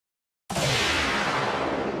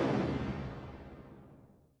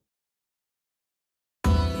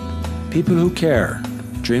People who care,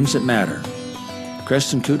 dreams that matter.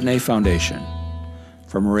 Creston Kootenay Foundation.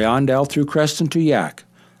 From Riondell through Creston to Yak,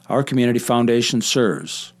 our community foundation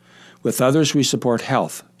serves. With others, we support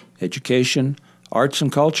health, education, arts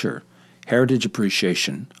and culture, heritage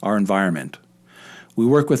appreciation, our environment. We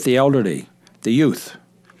work with the elderly, the youth,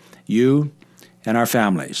 you, and our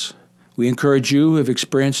families. We encourage you who have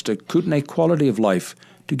experienced a Kootenay quality of life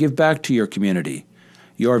to give back to your community,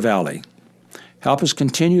 your valley. Help us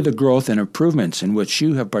continue the growth and improvements in which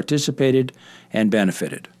you have participated and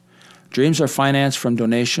benefited. Dreams are financed from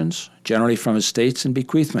donations, generally from estates and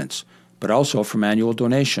bequeathments, but also from annual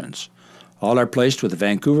donations. All are placed with the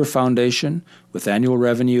Vancouver Foundation, with annual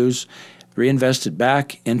revenues reinvested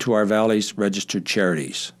back into our valley's registered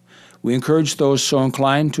charities. We encourage those so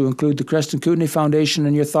inclined to include the Creston Kootenay Foundation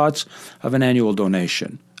in your thoughts of an annual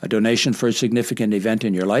donation, a donation for a significant event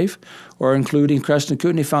in your life, or including Creston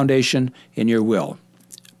Kootenay Foundation in your will.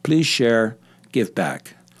 Please share, give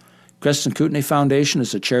back. Creston Kootenay Foundation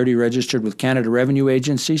is a charity registered with Canada Revenue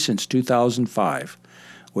Agency since 2005.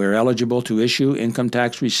 We are eligible to issue income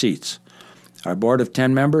tax receipts. Our board of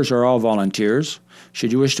 10 members are all volunteers.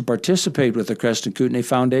 Should you wish to participate with the Creston Kootenay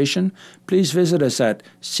Foundation, please visit us at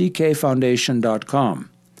ckfoundation.com.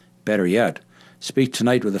 Better yet, speak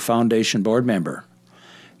tonight with a foundation board member.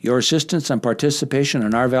 Your assistance and participation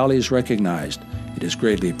in our valley is recognized. It is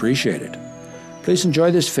greatly appreciated. Please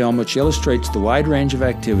enjoy this film, which illustrates the wide range of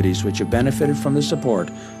activities which have benefited from the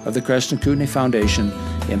support of the Creston Kootenay Foundation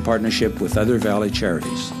in partnership with other valley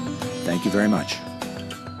charities. Thank you very much.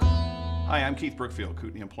 Hi, I'm Keith Brookfield.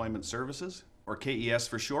 Kootenay Employment Services, or KES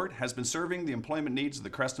for short, has been serving the employment needs of the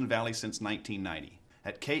Creston Valley since 1990.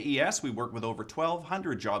 At KES, we work with over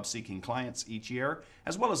 1,200 job-seeking clients each year,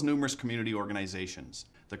 as well as numerous community organizations.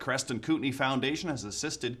 The Creston Kootenay Foundation has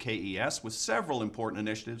assisted KES with several important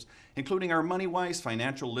initiatives, including our MoneyWise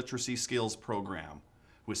Financial Literacy Skills Program.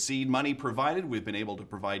 With seed money provided, we've been able to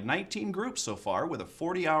provide 19 groups so far with a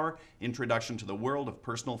 40-hour introduction to the world of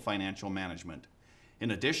personal financial management. In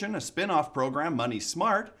addition, a spin-off program, Money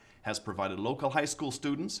Smart, has provided local high school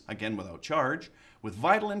students, again without charge, with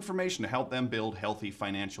vital information to help them build healthy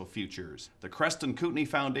financial futures. The Creston Kootenay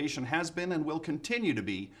Foundation has been and will continue to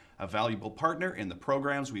be a valuable partner in the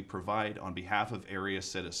programs we provide on behalf of area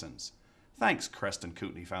citizens. Thanks, Creston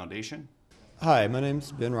Kootenay Foundation. Hi, my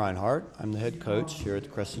name's Ben Reinhardt. I'm the head coach here at the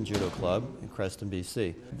Creston Judo Club in Creston,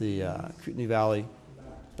 BC. The Kootenay Valley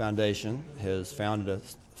Foundation has funded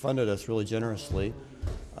us really generously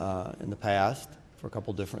in the past for a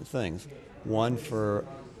couple different things. One, for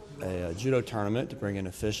a judo tournament to bring in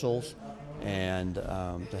officials and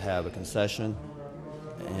to have a concession,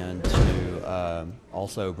 and to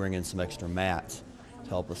also bring in some extra mats to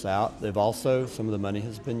help us out. They've also, some of the money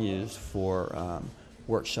has been used for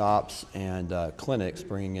workshops and clinics,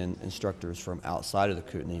 bringing in instructors from outside of the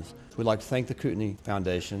Kootenays. We'd like to thank the Kootenay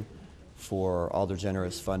Foundation for all their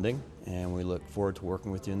generous funding, and we look forward to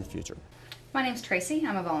working with you in the future. My name's Tracy.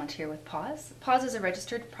 I'm a volunteer with PAWS. PAWS is a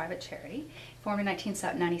registered private charity formed in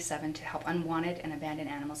 1997 to help unwanted and abandoned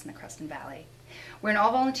animals in the Creston Valley. We're an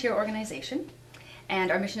all-volunteer organization,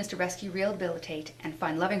 and our mission is to rescue, rehabilitate, and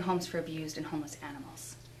find loving homes for abused and homeless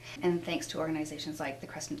animals. And thanks to organizations like the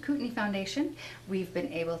Creston Kootenay Foundation, we've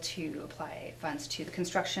been able to apply funds to the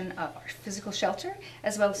construction of our physical shelter,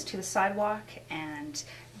 as well as to the sidewalk and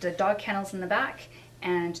the dog kennels in the back,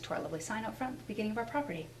 and to our lovely sign out front at the beginning of our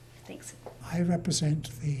property. Thanks. I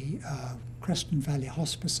represent the Creston Valley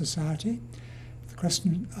Hospice Society. The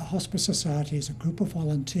Creston Hospice Society is a group of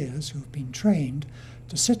volunteers who have been trained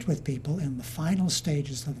to sit with people in the final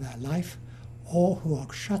stages of their life, or who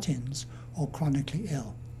are shut-ins or chronically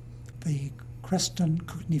ill. The Creston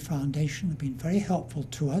Kootenay Foundation have been very helpful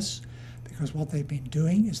to us, because what they've been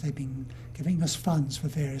doing is they've been giving us funds for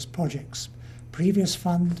various projects. Previous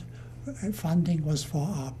funding was for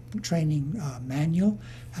our training manual,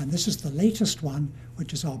 and this is the latest one,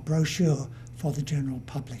 which is our brochure for the general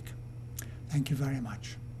public. Thank you very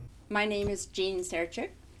much. My name is Jean Serchik,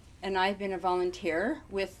 and I've been a volunteer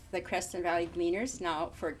with the Creston Valley Gleaners now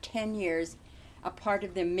for 10 years, a part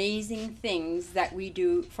of the amazing things that we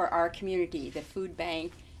do for our community, the food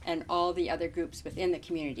bank and all the other groups within the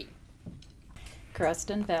community.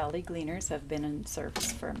 Creston Valley Gleaners have been in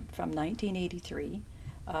service from 1983.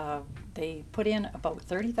 They put in about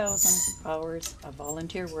 30,000 hours of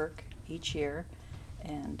volunteer work each year,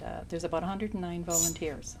 and there's about 109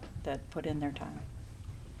 volunteers that put in their time.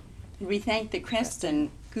 We thank the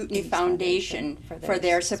Creston Kootenay Foundation for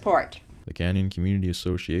their support. The Canyon Community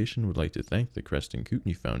Association would like to thank the Creston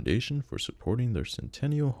Kootenay Foundation for supporting their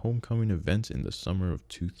Centennial Homecoming event in the summer of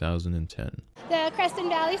 2010. The Creston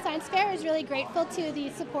Valley Science Fair is really grateful to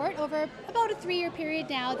the support over about a 3-year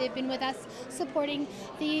period now. They've been with us supporting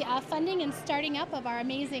the funding and starting up of our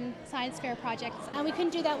amazing science fair projects. And we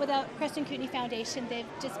couldn't do that without Creston Kootenay Foundation. They've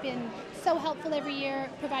just been so helpful every year,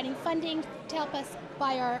 providing funding to help us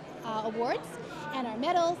buy our awards and our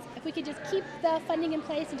medals. If we could just keep the funding in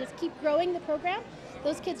place and just keep growing the program,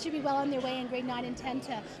 those kids should be well on their way in grade 9 and 10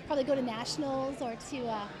 to probably go to nationals or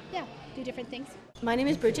to do different things. My name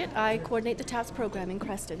is Bridget. I coordinate the TAPS program in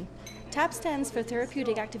Creston. TAPS stands for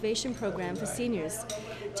Therapeutic Activation Program for Seniors.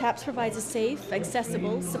 TAPS provides a safe,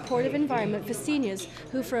 accessible, supportive environment for seniors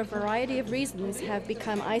who, for a variety of reasons, have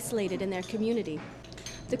become isolated in their community.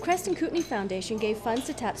 The Creston Kootenay Foundation gave funds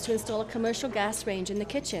to TAPS to install a commercial gas range in the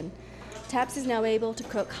kitchen. TAPS is now able to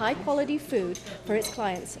cook high-quality food for its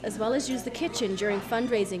clients, as well as use the kitchen during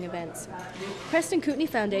fundraising events. Creston Kootenay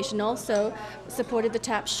Foundation also supported the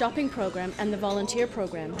TAPS shopping program and the volunteer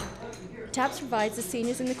program. TAPS provides the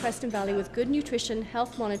seniors in the Creston Valley with good nutrition,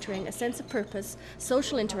 health monitoring, a sense of purpose,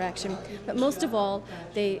 social interaction, but most of all,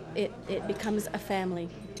 it becomes a family.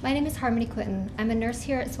 My name is Harmony Quinton. I'm a nurse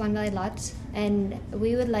here at Swan Valley Lodge, and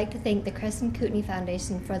we would like to thank the Creston Kootenay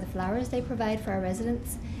Foundation for the flowers they provide for our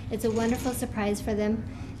residents. It's a wonderful surprise for them,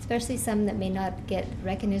 especially some that may not get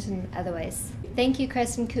recognition otherwise. Thank you,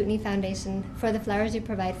 Creston Kootenay Foundation, for the flowers you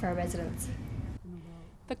provide for our residents.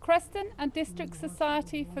 The Creston and District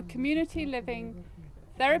Society for Community Living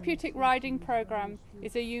Therapeutic Riding Program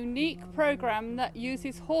is a unique program that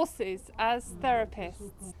uses horses as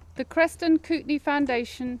therapists. The Creston Kootenay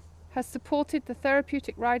Foundation has supported the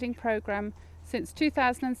therapeutic riding program since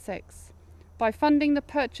 2006 by funding the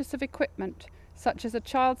purchase of equipment such as a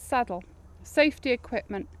child's saddle, safety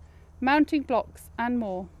equipment, mounting blocks and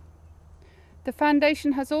more. The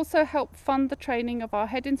Foundation has also helped fund the training of our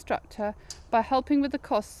head instructor by helping with the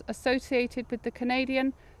costs associated with the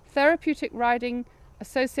Canadian Therapeutic Riding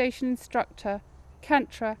Association Instructor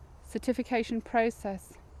CANTRA certification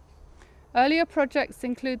process. Earlier projects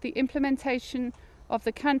include the implementation of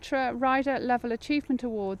the CANTRA Rider Level Achievement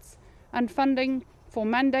Awards and funding for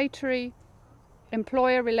mandatory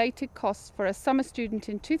employer-related costs for a summer student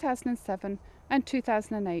in 2007 and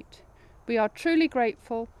 2008. We are truly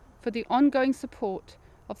grateful for the ongoing support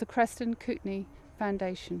of the Creston Kootenay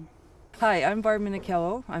Foundation. Hi, I'm Barb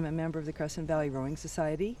Minicello. I'm a member of the Creston Valley Rowing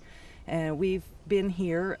Society, and we've been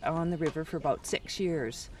here on the river for about 6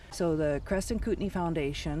 years. So the Creston Kootenay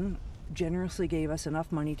Foundation generously gave us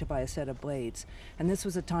enough money to buy a set of blades, and this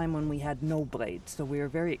was a time when we had no blades, so we were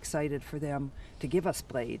very excited for them to give us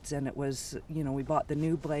blades. And it was, we bought the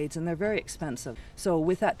new blades, and they're very expensive. So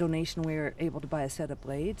with that donation we were able to buy a set of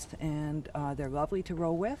blades, and they're lovely to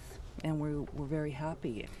row with, and we're very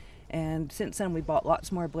happy. And since then we bought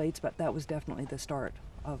lots more blades, but that was definitely the start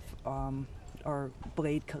of our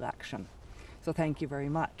blade collection. So thank you very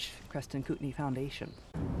much, Creston Kootenay Foundation.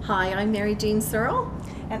 Hi, I'm Mary Jean Searle.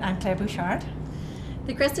 And I'm Claire Bouchard.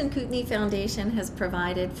 The Creston Kootenay Foundation has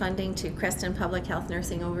provided funding to Creston Public Health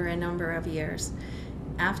Nursing over a number of years.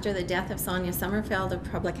 After the death of Sonia Sommerfeld, a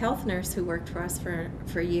public health nurse who worked for us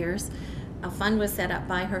for years, a fund was set up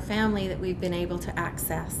by her family that we've been able to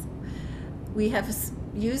access. We have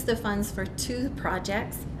used the funds for 2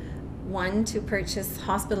 projects. One, to purchase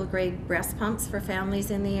hospital-grade breast pumps for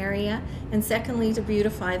families in the area, and secondly, to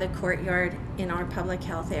beautify the courtyard in our public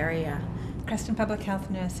health area. Creston Public Health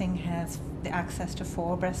Nursing has the access to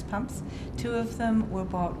 4 breast pumps. 2 of them were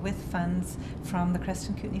bought with funds from the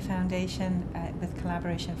Creston Kootenay Foundation with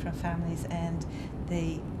collaboration from families and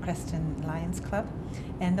the Creston Lions Club.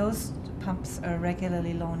 And those pumps are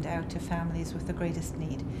regularly loaned out to families with the greatest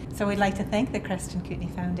need. So we'd like to thank the Creston Kootenay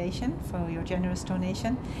Foundation for your generous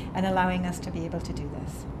donation and allowing us to be able to do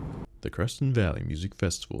this. The Creston Valley Music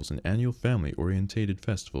Festival is an annual family-orientated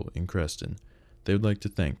festival in Creston. They would like to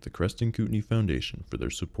thank the Creston Kootenay Foundation for their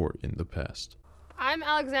support in the past. I'm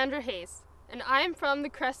Alexandra Hayes, and I'm from the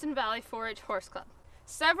Creston Valley 4-H Horse Club.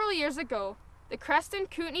 Several years ago, the Creston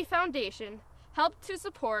Kootenay Foundation helped to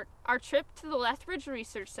support our trip to the Lethbridge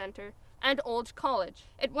Research Center and Old College.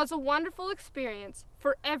 It was a wonderful experience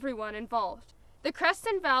for everyone involved. The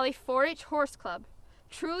Creston Valley 4-H Horse Club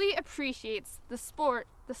truly appreciates the support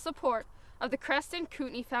of the Creston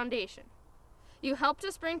Kootenay Foundation. You helped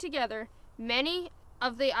us bring together many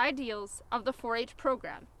of the ideals of the 4-H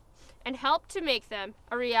program and helped to make them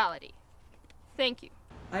a reality. Thank you.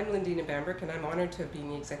 I'm Lindina Bambrick, and I'm honored to have been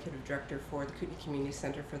the Executive Director for the Kootenay Community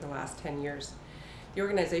Center for the last 10 years. The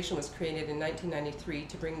organization was created in 1993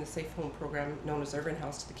 to bring the Safe Home program known as Urban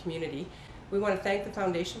House to the community. We want to thank the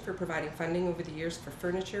foundation for providing funding over the years for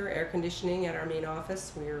furniture, air conditioning at our main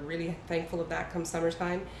office. We are really thankful of that come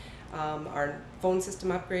summertime. Our phone system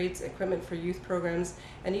upgrades, equipment for youth programs,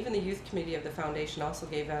 and even the youth committee of the foundation also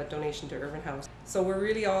gave a donation to Irvin House. So we're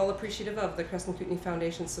really all appreciative of the Creston Kootenay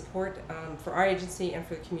Foundation's support for our agency and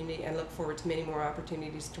for the community, and look forward to many more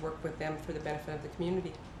opportunities to work with them for the benefit of the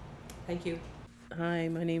community. Thank you. Hi,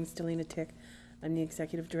 my name is Delina Tick. I'm the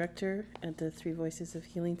Executive Director at the Three Voices of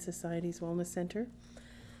Healing Society's Wellness Center.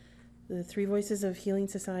 The Three Voices of Healing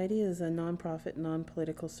Society is a nonprofit,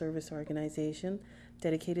 non-political service organization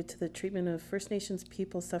dedicated to the treatment of First Nations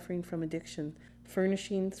people suffering from addiction.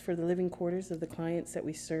 Furnishings for the living quarters of the clients that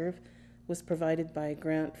we serve was provided by a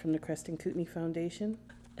grant from the Creston Kootenay Foundation,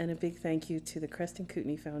 and a big thank you to the Creston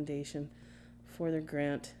Kootenay Foundation for their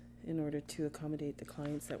grant in order to accommodate the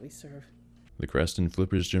clients that we serve. The Creston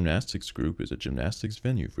Flippers Gymnastics Group is a gymnastics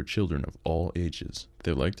venue for children of all ages.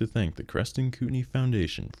 They'd like to thank the Creston Kootenay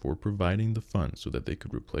Foundation for providing the funds so that they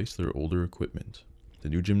could replace their older equipment. The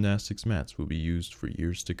new gymnastics mats will be used for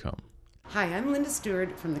years to come. Hi, I'm Linda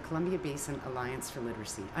Stewart from the Columbia Basin Alliance for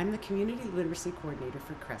Literacy. I'm the Community Literacy Coordinator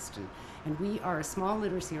for Creston, and we are a small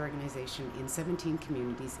literacy organization in 17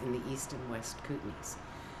 communities in the East and West Kootenays.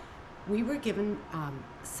 We were given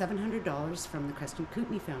 $700 from the Creston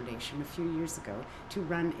Kootenay Foundation a few years ago to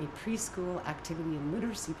run a preschool activity and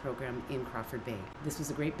literacy program in Crawford Bay. This was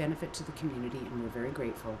a great benefit to the community, and we're very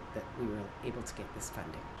grateful that we were able to get this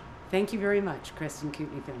funding. Thank you very much, Creston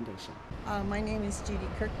Kootenay Foundation. My name is Judy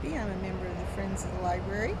Kirkby. I'm a member of the Friends of the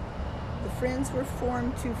Library. The Friends were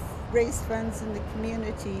formed to raise funds in the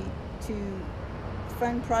community to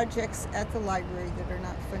fund projects at the library that are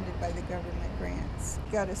not funded by the government grants.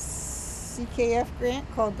 Got a CKF grant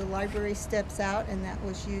called The Library Steps Out, and that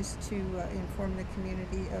was used to inform the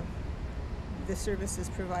community of the services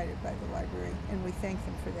provided by the library, and we thank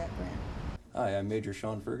them for that grant. Hi, I'm Major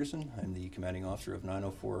Sean Ferguson. I'm the Commanding Officer of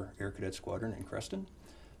 904 Air Cadet Squadron in Creston.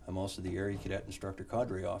 I'm also the Area Cadet Instructor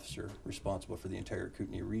Cadre Officer responsible for the entire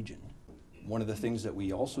Kootenay region. One of the things that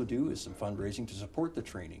we also do is some fundraising to support the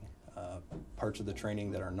training, parts of the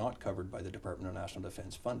training that are not covered by the Department of National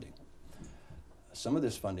Defence funding. Some of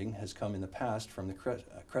this funding has come in the past from the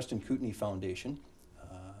Creston Kootenay Foundation,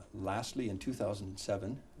 lastly in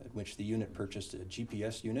 2007, at which the unit purchased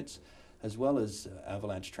GPS units as well as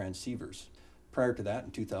avalanche transceivers. Prior to that,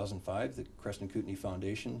 in 2005, the Creston Kootenay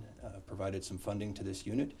Foundation provided some funding to this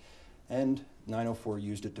unit, and 904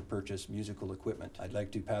 used it to purchase musical equipment. I'd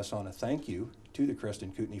like to pass on a thank you to the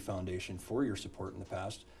Creston Kootenay Foundation for your support in the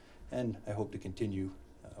past, and I hope to continue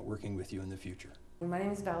working with you in the future. My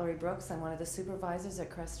name is Valerie Brooks. I'm one of the supervisors at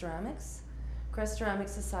Crest Ceramics. Crest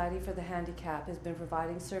Ceramics Society for the Handicapped has been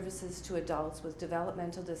providing services to adults with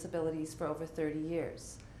developmental disabilities for over 30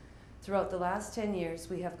 years. Throughout the last 10 years,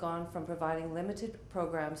 we have gone from providing limited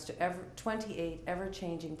programs to 28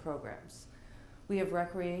 ever-changing programs. We have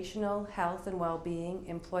recreational, health and well-being,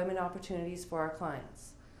 employment opportunities for our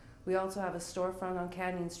clients. We also have a storefront on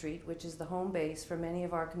Canyon Street, which is the home base for many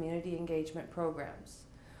of our community engagement programs.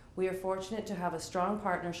 We are fortunate to have a strong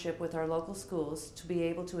partnership with our local schools to be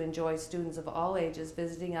able to enjoy students of all ages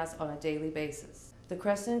visiting us on a daily basis. The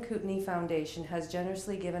Creston Kootenay Foundation has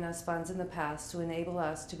generously given us funds in the past to enable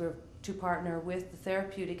us to partner with the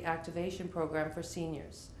Therapeutic Activation Program for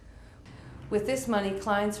seniors. With this money,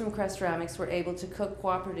 clients from Crest Ceramics were able to cook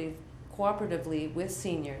cooperatively with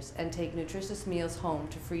seniors and take nutritious meals home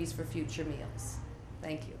to freeze for future meals.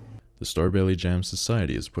 Thank you. The Starbelly Jam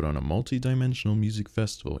Society has put on a multi-dimensional music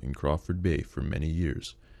festival in Crawford Bay for many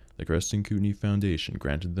years. The Creston Kootenay Foundation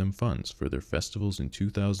granted them funds for their festivals in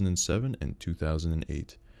 2007 and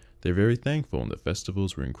 2008. They're very thankful, and the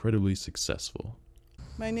festivals were incredibly successful.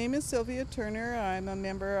 My name is Sylvia Turner. I'm a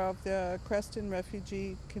member of the Creston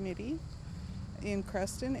Refugee Committee in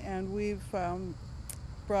Creston, and we've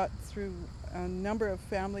brought through a number of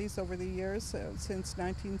families over the years since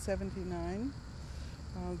 1979.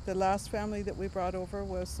 The last family that we brought over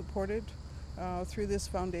was supported through this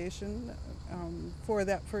foundation for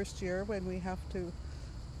that first year when we have to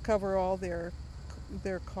cover all their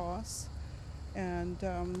costs. And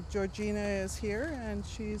Georgina is here, and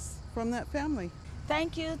she's from that family.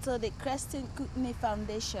 Thank you to the Creston Kootenay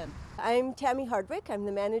Foundation. I'm Tammy Hardwick. I'm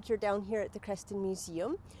the manager down here at the Creston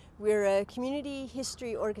Museum. We're a community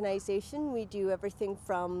history organization. We do everything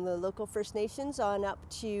from the local First Nations on up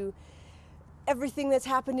to everything that's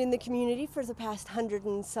happened in the community for the past 100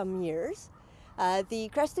 and some years. The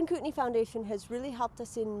Creston Kootenay Foundation has really helped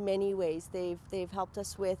us in many ways. They've helped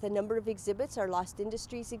us with a number of exhibits, our Lost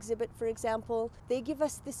Industries exhibit, for example. They give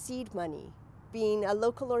us the seed money. Being a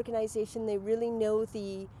local organization, they really know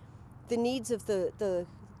the needs of the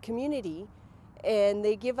community, And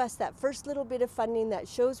they give us that first little bit of funding that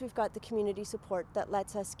shows we've got the community support that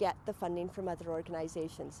lets us get the funding from other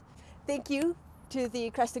organizations. Thank you to the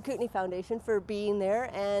Creston Kootenay Foundation for being there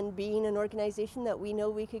and being an organization that we know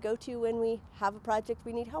we could go to when we have a project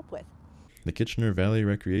we need help with. The Kitchener Valley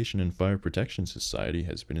Recreation and Fire Protection Society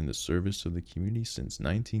has been in the service of the community since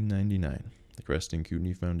 1999. The Creston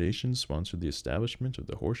Kootenay Foundation sponsored the establishment of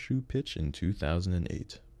the Horseshoe Pitch in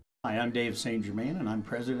 2008. Hi, I'm Dave St. Germain, and I'm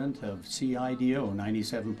president of CIDO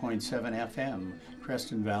 97.7 FM,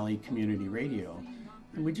 Creston Valley Community Radio.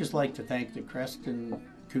 And we'd just like to thank the Creston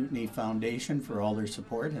Kootenay Foundation for all their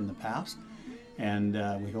support in the past, and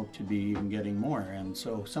we hope to be even getting more. And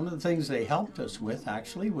so some of the things they helped us with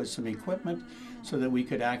actually was some equipment so that we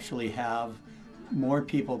could actually have more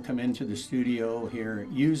people come into the studio here,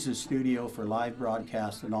 use the studio for live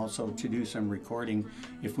broadcast, and also to do some recording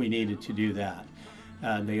if we needed to do that.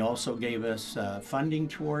 They also gave us funding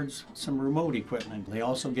towards some remote equipment. They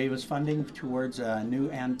also gave us funding towards a new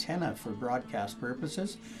antenna for broadcast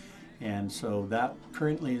purposes. And so that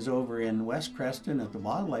currently is over in West Creston at the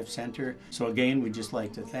Wildlife Center. So again, we'd just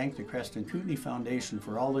like to thank the Creston Kootenay Foundation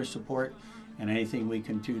for all their support, and anything we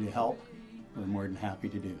can do to help, we're more than happy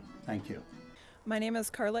to do. Thank you. My name is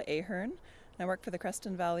Carla Ahern. I work for the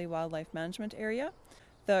Creston Valley Wildlife Management Area.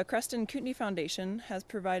 The Creston Kootenay Foundation has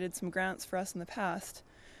provided some grants for us in the past.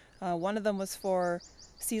 One of them was for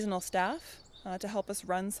seasonal staff to help us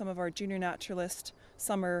run some of our junior naturalist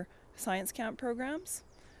summer science camp programs.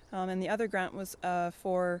 And the other grant was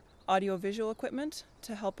for audio-visual equipment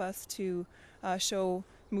to help us to show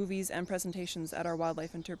movies and presentations at our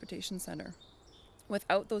Wildlife Interpretation Center.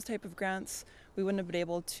 Without those type of grants, we wouldn't have been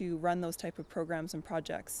able to run those type of programs and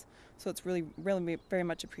projects. So it's really very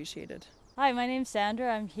much appreciated. Hi, my name's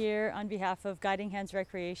Sandra. I'm here on behalf of Guiding Hands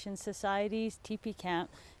Recreation Society's TP Camp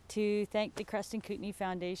to thank the Creston Kootenay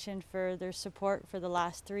Foundation for their support for the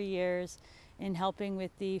last 3 years in helping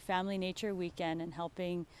with the Family Nature Weekend and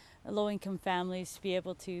helping low-income families to be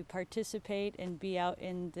able to participate and be out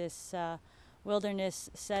in this wilderness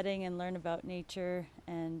setting and learn about nature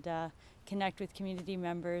and connect with community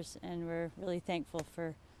members, and we're really thankful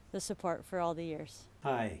for the support for all the years.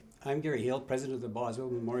 Hi, I'm Gary Hill, president of the Boswell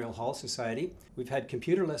Memorial Hall Society. We've had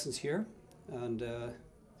computer lessons here, and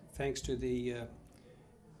thanks to the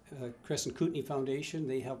Creston Kootenay Foundation,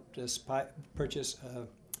 they helped us purchase a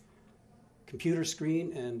computer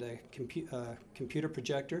screen and a computer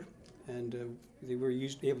projector, and they were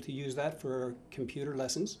able to use that for our computer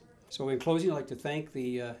lessons. So in closing, I'd like to thank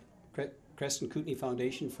the Creston Kootenay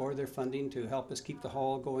Foundation for their funding to help us keep the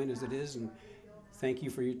hall going as it is, and thank you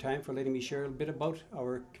for your time, for letting me share a bit about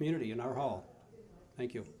our community and our hall.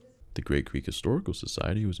 Thank you. The Great Creek Historical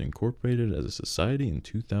Society was incorporated as a society in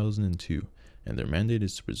 2002, and their mandate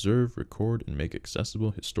is to preserve, record, and make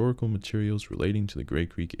accessible historical materials relating to the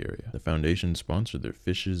Great Creek area. The foundation sponsored their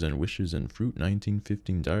Fishes and Wishes and Fruit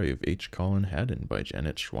 1915 Diary of H. Colin Haddon by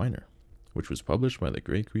Janet Schweiner, which was published by the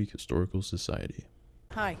Great Creek Historical Society.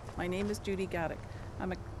 Hi, my name is Judy Gaddick.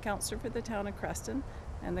 I'm a counselor for the town of Creston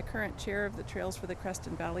and the current chair of the Trails for the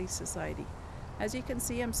Creston Valley Society. As you can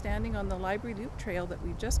see, I'm standing on the Library Loop Trail that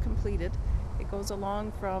we've just completed. It goes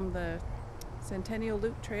along from the Centennial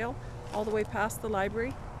Loop Trail all the way past the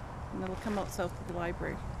library, and it'll come out south of the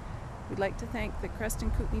library. We'd like to thank the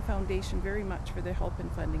Creston Kootenay Foundation very much for their help in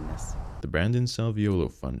funding this. The Brandon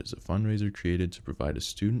Salviolo Fund is a fundraiser created to provide a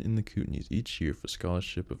student in the Kootenays each year for a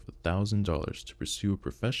scholarship of $1,000 to pursue a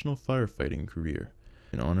professional firefighting career,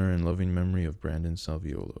 in honor and loving memory of Brandon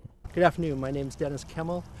Salviolo. Good afternoon, my name is Dennis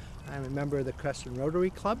Kemmel. I'm a member of the Creston Rotary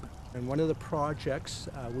Club, and one of the projects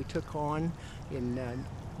we took on in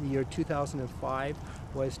the year 2005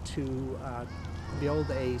 was to build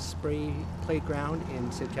a spray playground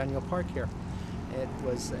in Centennial Park here. It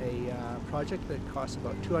was a project that cost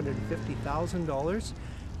about $250,000,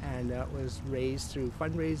 and that was raised through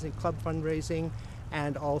fundraising, club fundraising,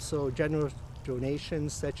 and also generous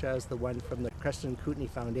donations such as the one from the Creston Kootenay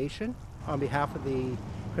Foundation. On behalf of the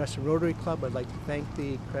Creston Rotary Club, I'd like to thank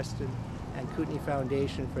the Creston and Kootenay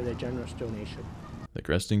Foundation for their generous donation. The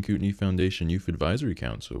Creston Kootenay Foundation Youth Advisory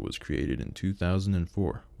Council was created in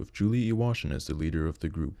 2004, with Julie Iwashin as the leader of the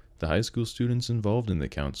group. The high school students involved in the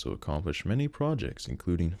council accomplished many projects,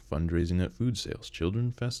 including fundraising at food sales,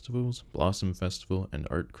 children festivals, Blossom Festival, and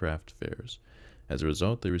art craft fairs. As a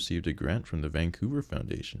result, they received a grant from the Vancouver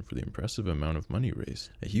Foundation for the impressive amount of money raised.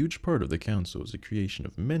 A huge part of the council is the creation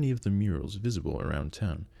of many of the murals visible around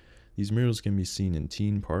town. These murals can be seen in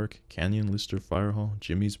Teen Park, Canyon Lister Fire Hall,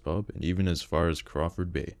 Jimmy's Pub, and even as far as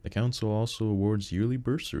Crawford Bay. The council also awards yearly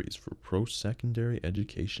bursaries for post-secondary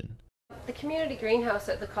education. The community greenhouse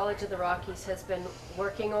at the College of the Rockies has been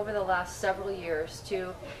working over the last several years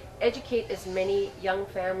to educate as many young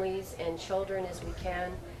families and children as we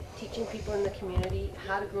can, teaching people in the community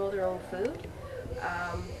how to grow their own food.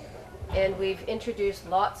 And we've introduced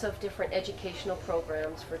lots of different educational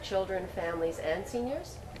programs for children, families, and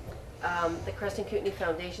seniors. The Creston Kootenay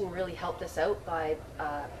Foundation really helped us out by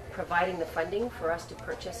providing the funding for us to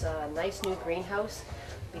purchase a nice new greenhouse,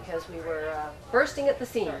 because we were bursting at the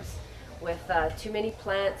seams. With too many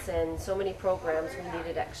plants and so many programs, we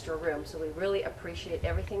needed extra room. So we really appreciate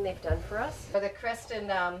everything they've done for us. For the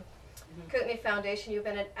Creston Kootenay Foundation, you've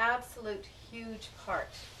been an absolute huge part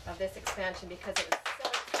of this expansion because it was so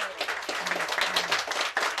exciting.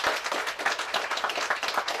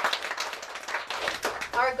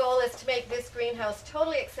 Our goal is to make this greenhouse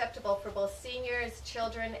totally acceptable for both seniors,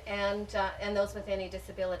 children, and those with any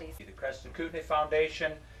disabilities. The Creston Kootenay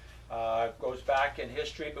Foundation goes back in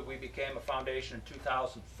history, but we became a foundation in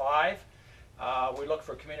 2005. We look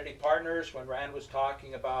for community partners. When Rand was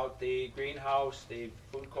talking about the greenhouse, the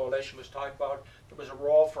Food Coalition was talking about, there was a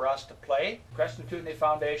role for us to play. Creston Kootenay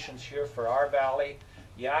Foundation's here for our valley,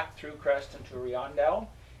 Yak through Creston to Riondell,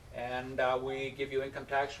 and we give you income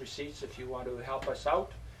tax receipts if you want to help us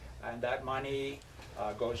out, and that money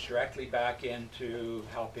goes directly back into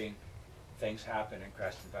helping things happen in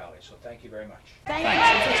Creston Valley. So thank you very much. Thank you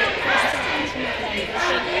to the Creston Kootenay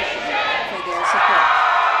Foundation for their support.